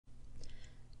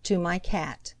to my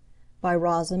cat, by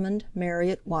Rosamond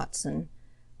Marriott Watson.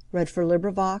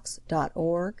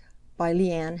 LibriVox.org. By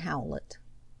Leanne Howlett.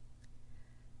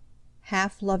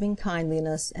 Half loving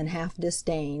kindliness and half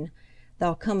disdain,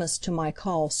 thou comest to my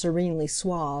call serenely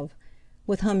suave,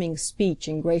 with humming speech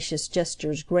and gracious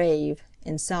gestures grave,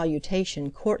 in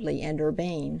salutation courtly and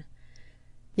urbane.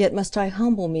 Yet must I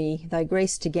humble me thy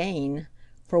grace to gain,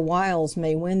 for wiles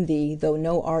may win thee though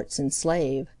no arts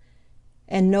enslave,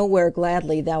 and nowhere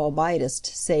gladly thou abidest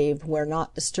save where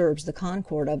naught disturbs the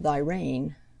concord of thy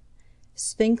reign.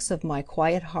 Sphinx of my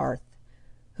quiet hearth,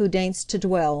 who deign'st to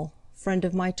dwell, friend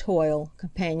of my toil,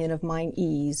 companion of mine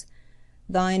ease,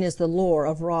 thine is the lore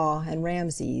of Ra and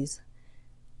Ramses.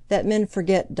 That men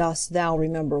forget dost thou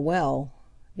remember well,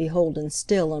 beholden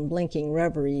still in blinking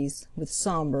reveries, with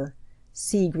sombre,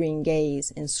 sea-green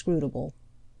gaze inscrutable.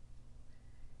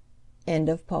 End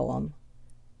of poem.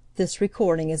 This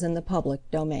recording is in the public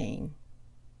domain.